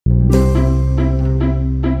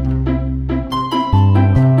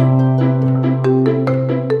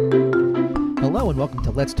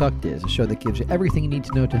to Let's Talk Diz, a show that gives you everything you need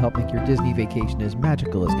to know to help make your Disney vacation as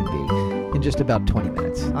magical as can be in just about 20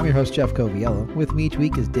 minutes. I'm your host, Jeff Coviello. With me each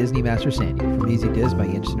week is Disney Master Sandy from Easy Diz by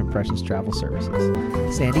Instant Impressions Travel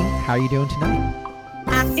Services. Sandy, how are you doing tonight?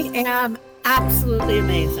 I am absolutely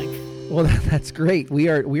amazing. Well, that's great. We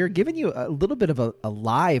are giving you a little bit of a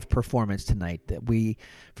live performance tonight. That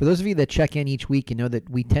for those of you that check in each week, you know that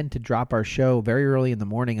we tend to drop our show very early in the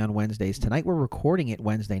morning on Wednesdays. Tonight we're recording it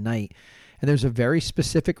Wednesday night, and there's a very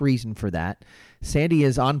specific reason for that. Sandy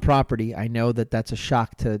is on property. I know that that's a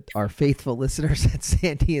shock to our faithful listeners that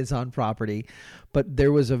Sandy is on property, but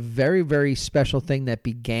there was a very, very special thing that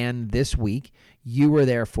began this week. You were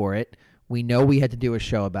there for it. We know we had to do a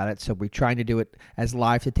show about it, so we're trying to do it as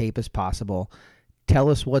live to tape as possible. Tell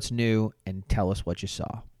us what's new and tell us what you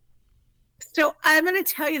saw. So I'm going to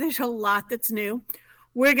tell you there's a lot that's new.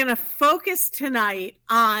 We're going to focus tonight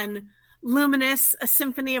on Luminous, A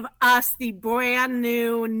Symphony of Us, the brand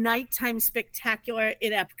new nighttime spectacular at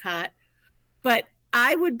Epcot. But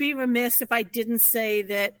I would be remiss if I didn't say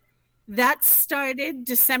that started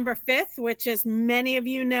December 5th, which, as many of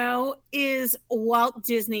you know, is Walt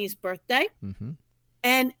Disney's birthday. Mm-hmm.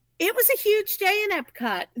 And it was a huge day in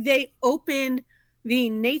Epcot. They opened the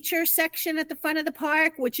nature section at the front of the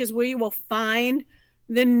park, which is where you will find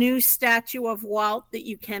the new statue of Walt that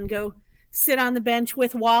you can go sit on the bench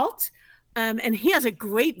with Walt. And he has a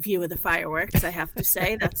great view of the fireworks, I have to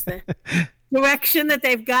say. That's the direction that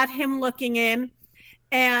they've got him looking in.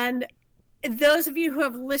 And those of you who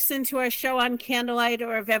have listened to our show on Candlelight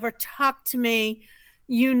or have ever talked to me,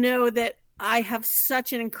 you know that I have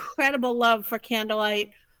such an incredible love for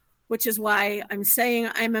Candlelight, which is why I'm saying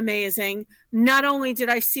I'm amazing. Not only did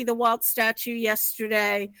I see the Walt statue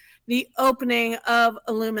yesterday, the opening of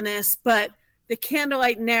Luminous, but the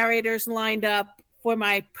Candlelight narrators lined up for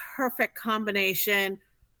my perfect combination.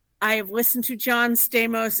 I have listened to John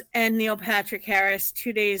Stamos and Neil Patrick Harris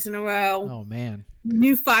 2 days in a row. Oh, man.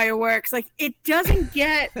 New fireworks. Like, it doesn't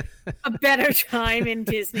get a better time in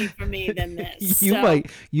Disney for me than this.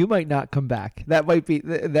 You might not come back. That might be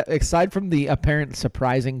that, aside from the apparent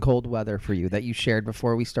surprising cold weather for you that you shared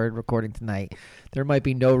before we started recording tonight, there might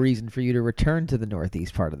be no reason for you to return to the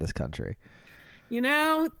northeast part of this country. You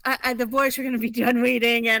know, the boys are going to be done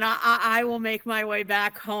reading, and I will make my way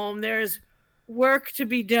back home. There's work to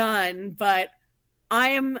be done, but I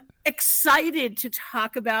am excited to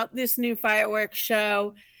talk about this new fireworks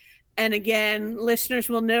show. And again, listeners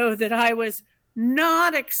will know that I was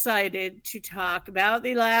not excited to talk about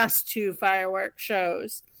the last two fireworks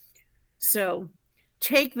shows. So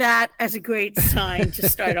take that as a great sign to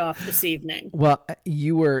start off this evening. Well,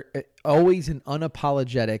 you were always an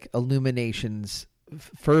unapologetic Illuminations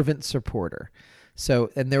fervent supporter. So,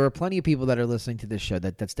 and there are plenty of people that are listening to this show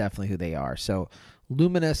that's definitely who they are. So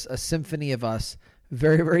Luminous, A Symphony of Us,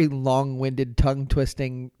 very, very long-winded,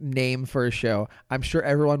 tongue-twisting name for a show. I'm sure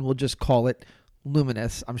everyone will just call it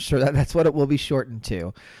Luminous. I'm sure that's what it will be shortened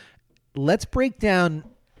to. Let's break down.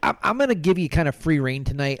 I'm going to give you kind of free reign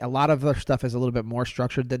tonight. A lot of our stuff is a little bit more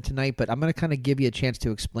structured than tonight, but I'm going to kind of give you a chance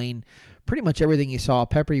to explain pretty much everything you saw. I'll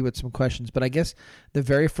pepper you with some questions, but I guess the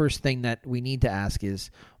very first thing that we need to ask is,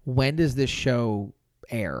 when does this show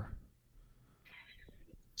air?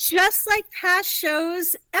 Just like past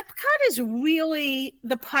shows, Epcot is really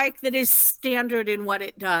the park that is standard in what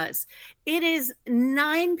it does. It is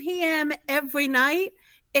 9 p.m. every night,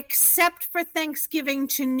 except for Thanksgiving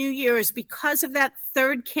to New Year's. Because of that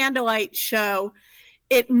third candlelight show,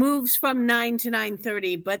 it moves from 9 to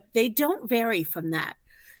 9:30, but they don't vary from that.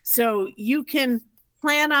 So you can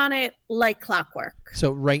plan on it like clockwork. So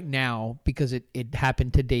right now, because it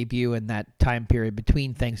happened to debut in that time period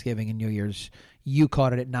between Thanksgiving and New Year's, you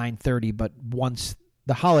caught it at 9:30, but once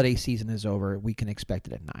the holiday season is over, we can expect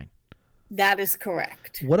it at 9. That is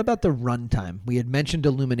correct. What about the runtime? We had mentioned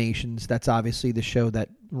Illuminations. That's obviously the show that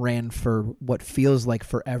ran for what feels like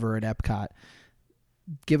forever at Epcot.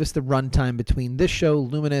 Give us the runtime between this show,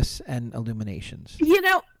 Luminous, and Illuminations. You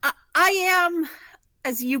know, I am,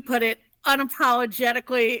 as you put it,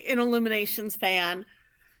 unapologetically an Illuminations fan.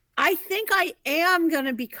 I think I am going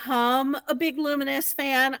to become a big Luminous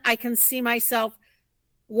fan. I can see myself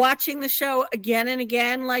watching the show again and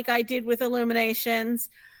again like I did with Illuminations.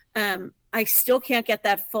 I still can't get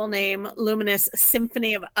that full name, Luminous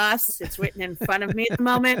Symphony of Us. It's written in front of me at the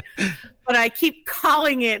moment, but I keep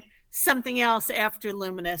calling it something else after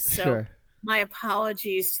Luminous. So sure. My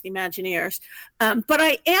apologies to the Imagineers. But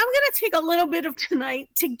I am going to take a little bit of tonight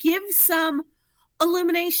to give some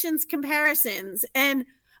Illuminations comparisons. And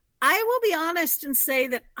I will be honest and say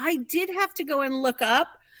that I did have to go and look up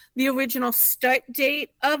the original start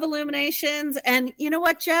date of Illuminations. And you know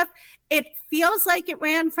what, Jeff? It feels like it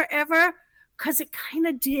ran forever because it kind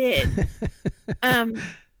of did.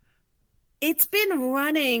 It's been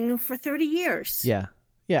running for 30 years. Yeah.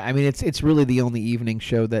 Yeah, I mean, it's really the only evening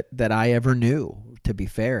show that I ever knew, to be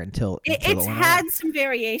fair, until it's had some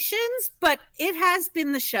variations, but it has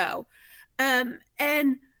been the show. And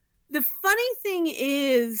the funny thing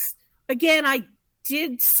is, again, I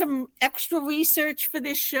did some extra research for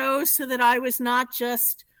this show so that I was not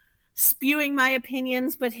just spewing my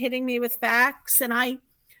opinions, but hitting me with facts. And I,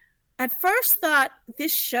 at first, thought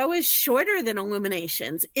this show is shorter than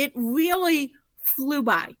Illuminations. It really flew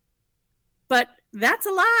by. But that's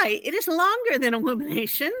a lie. It is longer than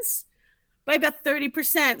Illuminations by about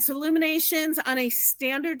 30%. So Illuminations on a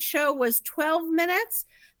standard show was 12 minutes.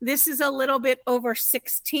 This is a little bit over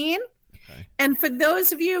 16. Okay. And for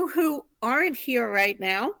those of you who aren't here right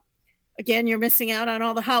now, again, you're missing out on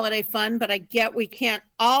all the holiday fun, but I get we can't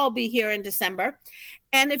all be here in December.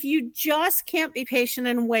 And if you just can't be patient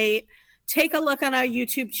and wait, take a look on our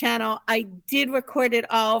YouTube channel. I did record it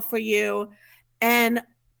all for you. And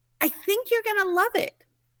I think you're going to love it.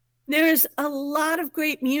 There's a lot of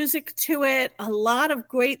great music to it, a lot of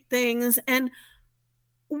great things. And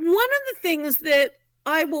one of the things that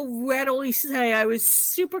I will readily say I was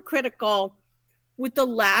super critical with the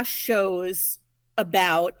last shows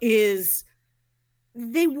about is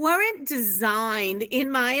they weren't designed,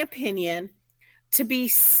 in my opinion, to be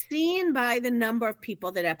seen by the number of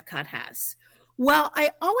people that Epcot has. Well, I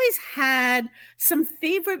always had some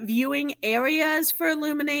favorite viewing areas for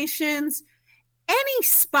Illuminations. Any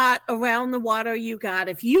spot around the water you got,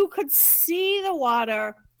 if you could see the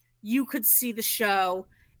water, you could see the show.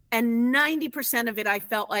 And 90% of it, I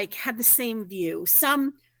felt like, had the same view.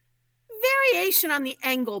 Some variation on the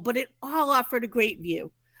angle, but it all offered a great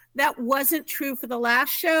view. That wasn't true for the last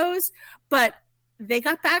shows, but they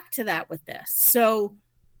got back to that with this. So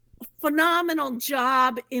phenomenal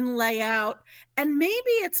job in layout. And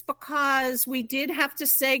maybe it's because we did have to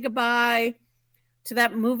say goodbye to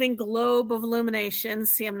that moving globe of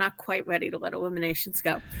Illuminations. See, I'm not quite ready to let Illuminations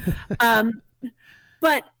go.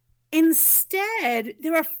 But instead,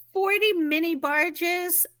 there are 40 mini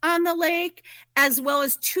barges on the lake, as well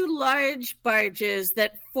as 2 large barges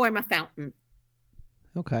that form a fountain.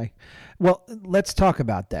 Okay. Well, let's talk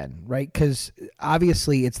about then, right? Because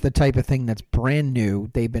obviously it's the type of thing that's brand new.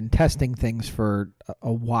 They've been testing things for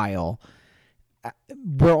a while.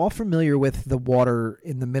 We're all familiar with the water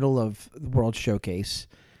in the middle of the World Showcase.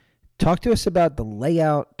 Talk to us about the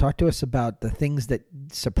layout. Talk to us about the things that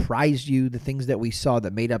surprised you, the things that we saw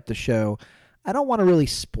that made up the show. I don't want to really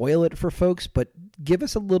spoil it for folks, but give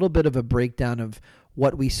us a little bit of a breakdown of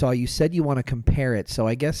what we saw. You said you want to compare it. So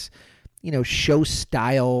I guess, show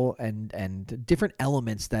style and different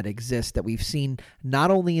elements that exist that we've seen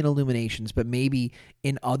not only in Illuminations, but maybe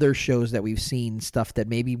in other shows that we've seen, stuff that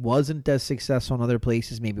maybe wasn't as successful in other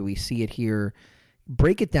places. Maybe we see it here.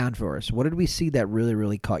 Break it down for us. What did we see that really,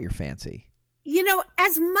 really caught your fancy?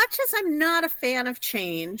 As much as I'm not a fan of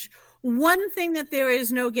change, one thing that there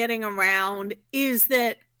is no getting around is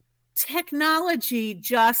that technology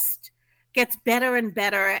just gets better and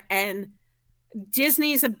better, and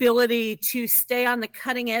Disney's ability to stay on the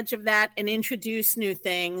cutting edge of that and introduce new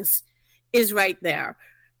things is right there.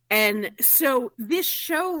 And so this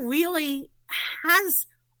show really has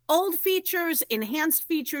old features, enhanced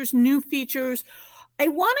features, new features. I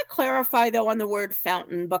want to clarify, though, on the word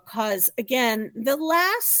fountain, because, again, the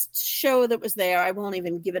last show that was there, I won't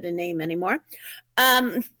even give it a name anymore.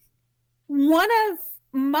 One of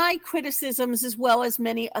my criticisms, as well as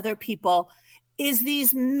many other people, is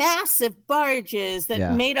these massive barges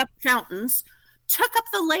that made up fountains took up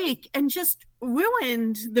the lake and just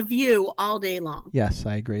ruined the view all day long. Yes,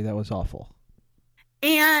 I agree. That was awful.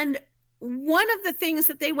 And one of the things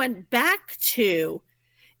that they went back to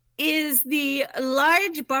is the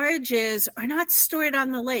large barges are not stored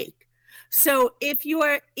on the lake. So if you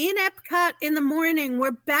are in Epcot in the morning,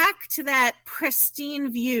 we're back to that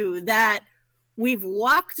pristine view that we've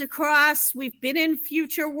walked across. We've been in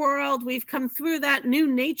Future World. We've come through that new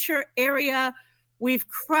nature area. We've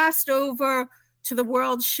crossed over to the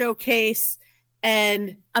World Showcase,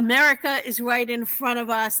 and America is right in front of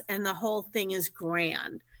us, and the whole thing is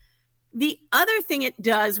grand. The other thing it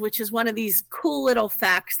does, which is one of these cool little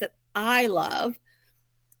facts that I love,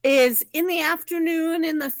 is in the afternoon,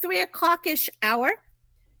 in the 3 o'clock-ish hour,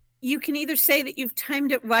 you can either say that you've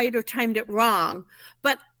timed it right or timed it wrong.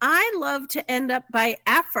 But I love to end up by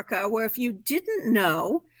Africa, where if you didn't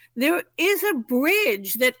know, there is a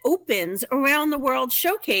bridge that opens around the World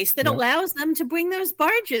Showcase that allows them to bring those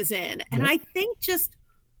barges in. And I think just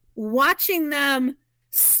watching them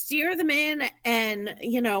steer them in and,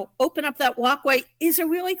 open up that walkway is a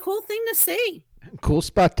really cool thing to see. Cool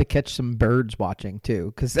spot to catch some birds watching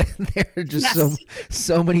too, because there are just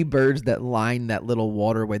so many birds that line that little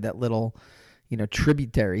waterway, that little,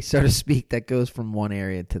 tributary, so to speak, that goes from one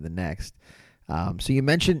area to the next. So you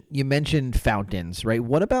mentioned fountains, right?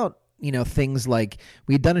 What about things like,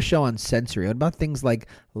 we've done a show on sensory. What about things like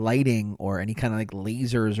lighting or any kind of like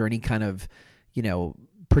lasers or any kind of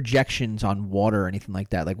projections on water or anything like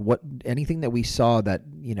that? Like anything that we saw that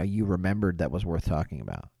you remembered that was worth talking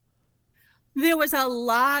about? There was a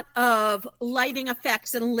lot of lighting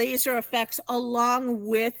effects and laser effects, along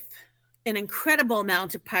with an incredible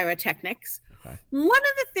amount of pyrotechnics. Okay. One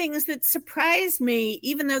of the things that surprised me,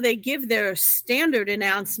 even though they give their standard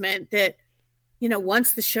announcement that,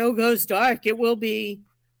 once the show goes dark, it will be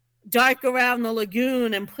dark around the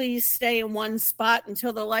lagoon and please stay in one spot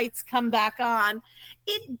until the lights come back on.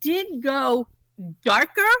 It did go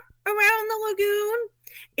darker around the lagoon.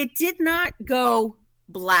 It did not go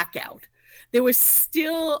blackout. There was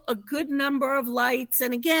still a good number of lights.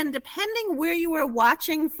 And again, depending where you were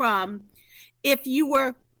watching from, if you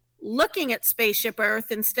were looking at Spaceship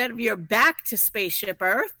Earth instead of your back to Spaceship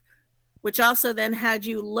Earth, which also then had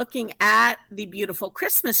you looking at the beautiful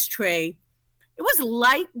Christmas tree, it was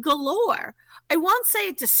light galore. I won't say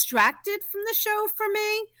it distracted from the show for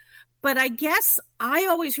me, but I guess I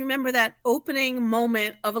always remember that opening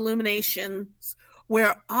moment of Illuminations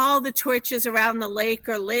where all the torches around the lake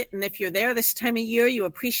are lit. And if you're there this time of year, you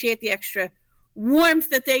appreciate the extra warmth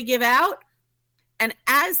that they give out. And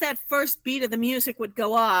as that first beat of the music would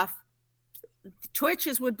go off, the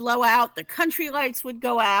torches would blow out, the country lights would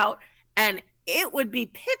go out, and it would be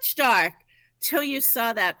pitch dark till you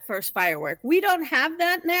saw that first firework. We don't have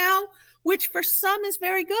that now, which for some is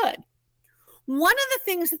very good. One of the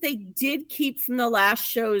things that they did keep from the last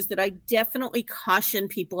shows that I definitely caution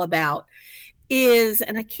people about is,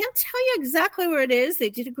 and I can't tell you exactly where it is, they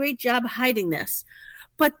did a great job hiding this,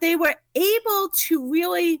 but they were able to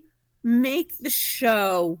really make the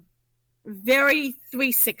show very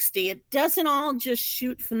 360. It doesn't all just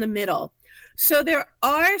shoot from the middle. So there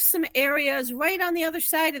are some areas right on the other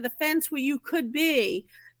side of the fence where you could be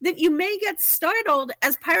that you may get startled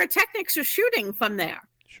as pyrotechnics are shooting from there.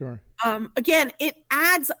 Sure. Again, it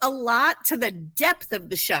adds a lot to the depth of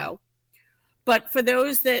the show. But for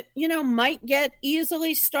those that, might get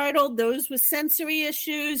easily startled, those with sensory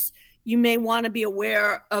issues, you may want to be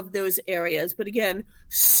aware of those areas. But again,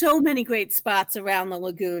 so many great spots around the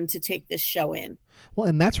lagoon to take this show in. Well,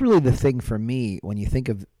 and that's really the thing for me when you think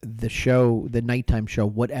of the show, the nighttime show,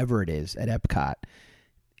 whatever it is at Epcot.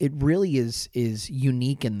 It really is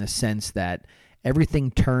unique in the sense that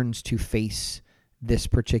everything turns to face this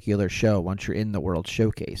particular show once you're in the World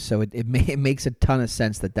Showcase. So it makes a ton of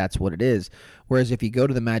sense that that's what it is. Whereas if you go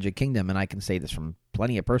to the Magic Kingdom, and I can say this from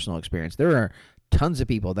plenty of personal experience, there are tons of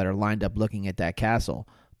people that are lined up looking at that castle.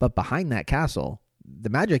 But behind that castle, the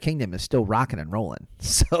Magic Kingdom is still rocking and rolling.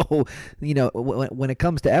 So, when it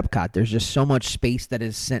comes to Epcot, there's just so much space that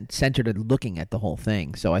is centered in looking at the whole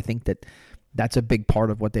thing. So I think that that's a big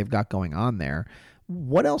part of what they've got going on there.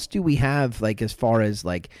 What else do we have, like, as far as,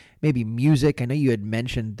 like, maybe music? I know you had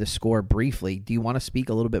mentioned the score briefly. Do you want to speak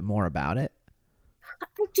a little bit more about it?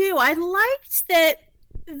 I do. I liked that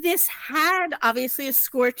this had, obviously, a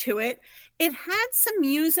score to it. It had some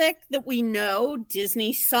music that we know,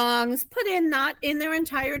 Disney songs, put in, not in their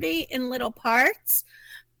entirety, in little parts.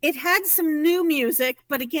 It had some new music,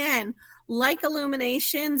 but again, like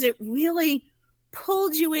Illuminations, it really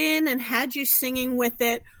pulled you in and had you singing with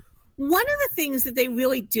it. One of the things that they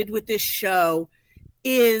really did with this show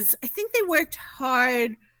is I think they worked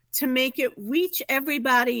hard to make it reach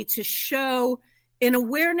everybody, to show an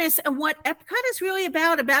awareness and what Epcot is really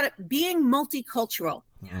about it being multicultural.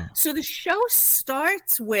 Yeah. So the show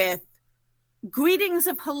starts with greetings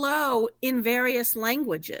of hello in various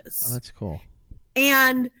languages. Oh, that's cool.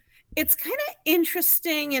 And it's kind of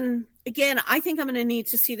interesting. And again, I think I'm going to need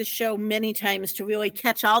to see the show many times to really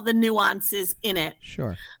catch all the nuances in it.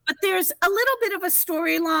 Sure. But there's a little bit of a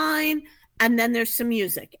storyline, and then there's some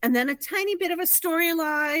music, and then a tiny bit of a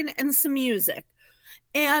storyline and some music.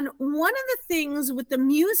 And one of the things with the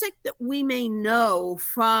music that we may know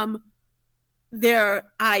from their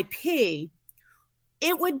IP,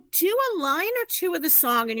 it would do a line or two of the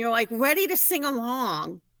song, and you're like ready to sing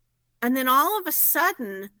along. And then all of a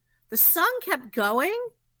sudden, the song kept going,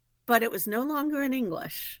 but it was no longer in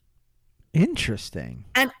English. Interesting.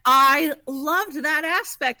 And I loved that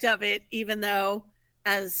aspect of it, even though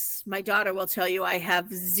as my daughter will tell you, I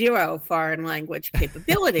have zero foreign language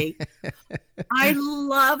capability. I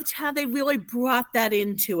loved how they really brought that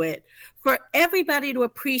into it for everybody to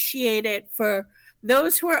appreciate it, for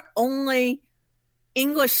those who are only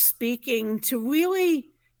English speaking to really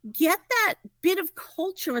get that bit of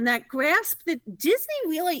culture and that grasp that Disney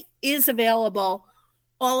really is available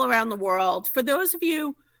all around the world. For those of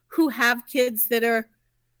you who have kids that are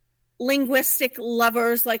linguistic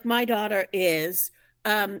lovers like my daughter is,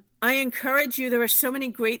 I encourage you. There are so many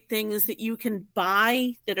great things that you can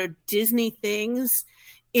buy that are Disney things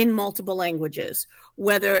in multiple languages,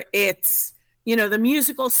 whether it's, the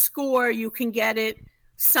musical score, you can get it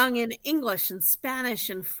sung in English and Spanish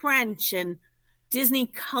and French, and Disney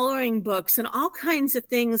coloring books and all kinds of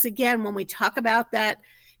things. Again, when we talk about that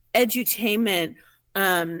edutainment,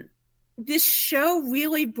 this show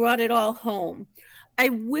really brought it all home. I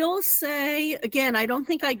will say, again, I don't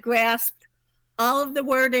think I grasped all of the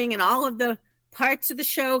wording and all of the parts of the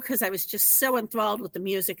show because I was just so enthralled with the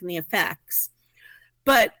music and the effects.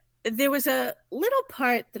 But there was a little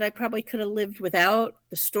part that I probably could have lived without.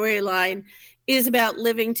 The storyline is about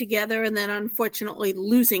living together and then unfortunately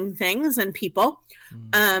losing things and people.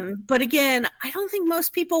 But again, I don't think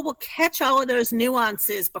most people will catch all of those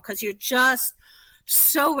nuances because you're just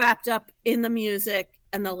so wrapped up in the music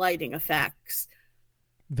and the lighting effects.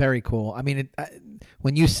 Very cool. I mean,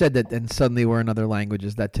 when you said that and suddenly we're in other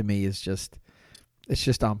languages, that to me is just, it's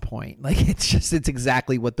just on point. Like, it's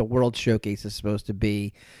exactly what the World Showcase is supposed to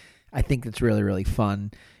be. I think it's really, really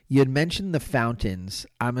fun. You had mentioned the fountains.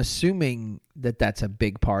 I'm assuming that that's a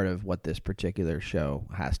big part of what this particular show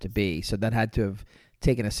has to be. So that had to have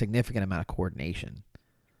taken a significant amount of coordination.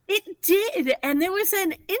 It did. And there was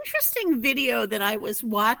an interesting video that I was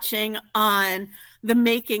watching on the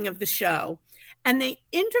making of the show. And they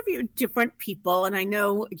interviewed different people. And I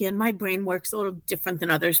know, again, my brain works a little different than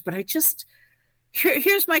others, but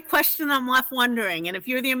here's my question I'm left wondering. And if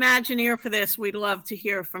you're the Imagineer for this, we'd love to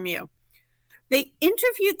hear from you. They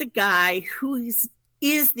interviewed the guy who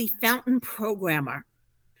is the fountain programmer.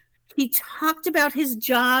 He talked about his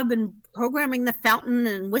job and programming the fountain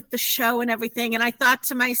and with the show and everything. And I thought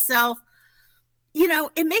to myself,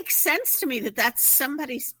 it makes sense to me that that's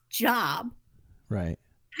somebody's job. Right.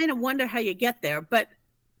 Kind of wonder how you get there. But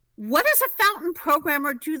what does a fountain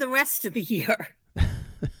programmer do the rest of the year?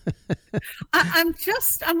 I'm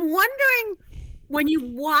wondering, when you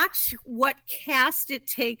watch what cast it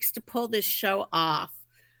takes to pull this show off,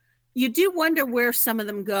 you do wonder where some of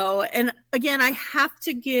them go. And again, I have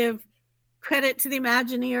to give credit to the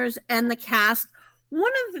Imagineers and the cast.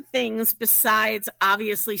 One of the things, besides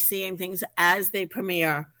obviously seeing things as they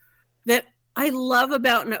premiere, that I love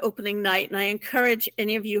about an opening night, and I encourage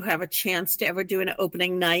any of you who have a chance to ever do an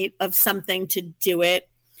opening night of something to do it.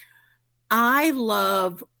 I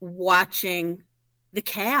love watching the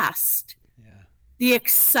cast. Yeah. The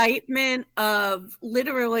excitement of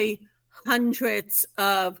literally hundreds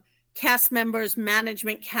of cast members,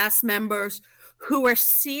 management cast members who are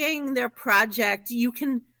seeing their project. You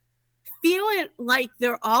can feel it like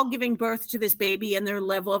they're all giving birth to this baby, and their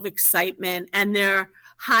level of excitement and their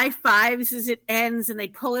high fives as it ends, and they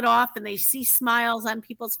pull it off and they see smiles on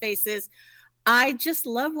people's faces. I just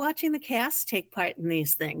love watching the cast take part in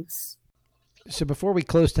these things. So before we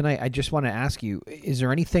close tonight, I just want to ask you, is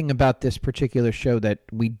there anything about this particular show that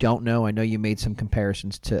we don't know? I know you made some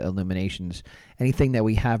comparisons to Illuminations. Anything that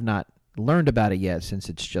we have not learned about it yet since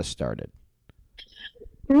it's just started?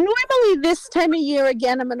 Normally this time of year,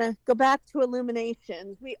 again, I'm going to go back to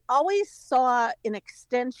Illuminations. We always saw an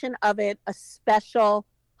extension of it, a special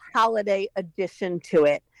holiday edition to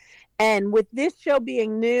it. And with this show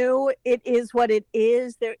being new, it is what it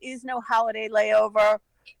is. There is no holiday layover.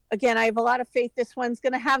 Again, I have a lot of faith this one's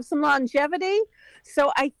going to have some longevity.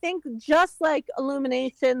 So I think just like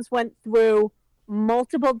Illuminations went through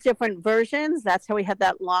multiple different versions, that's how we had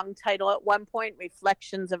that long title at one point,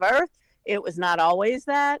 Reflections of Earth. It was not always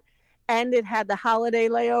that. And it had the holiday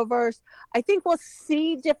layovers. I think we'll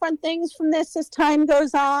see different things from this as time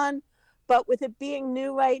goes on. But with it being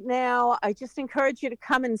new right now, I just encourage you to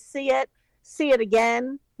come and see it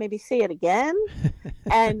again, maybe see it again.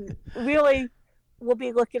 And really, we'll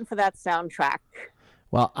be looking for that soundtrack.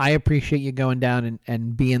 Well, I appreciate you going down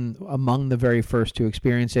and being among the very first to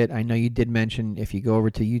experience it. I know you did mention if you go over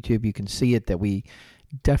to YouTube, you can see it, that we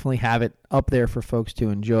definitely have it up there for folks to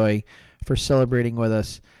enjoy, for celebrating with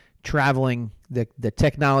us. Traveling, the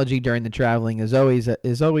technology during the traveling is always a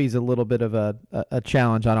little bit of a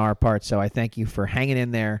challenge on our part. So I thank you for hanging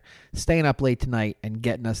in there, staying up late tonight, and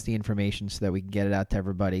getting us the information so that we can get it out to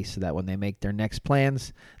everybody, so that when they make their next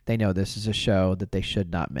plans, they know this is a show that they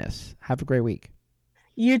should not miss. Have a great week.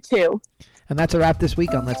 You too. And that's a wrap this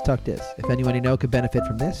week on Let's Talk Dis. If anyone you know could benefit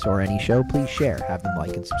from this or any show, please share, have them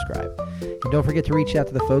like and subscribe. And don't forget to reach out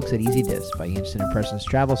to the folks at Easy Dis by Instant Impressions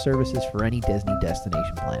Travel Services for any Disney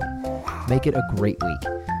destination planning. Make it a great week.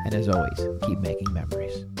 And as always, keep making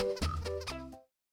memories.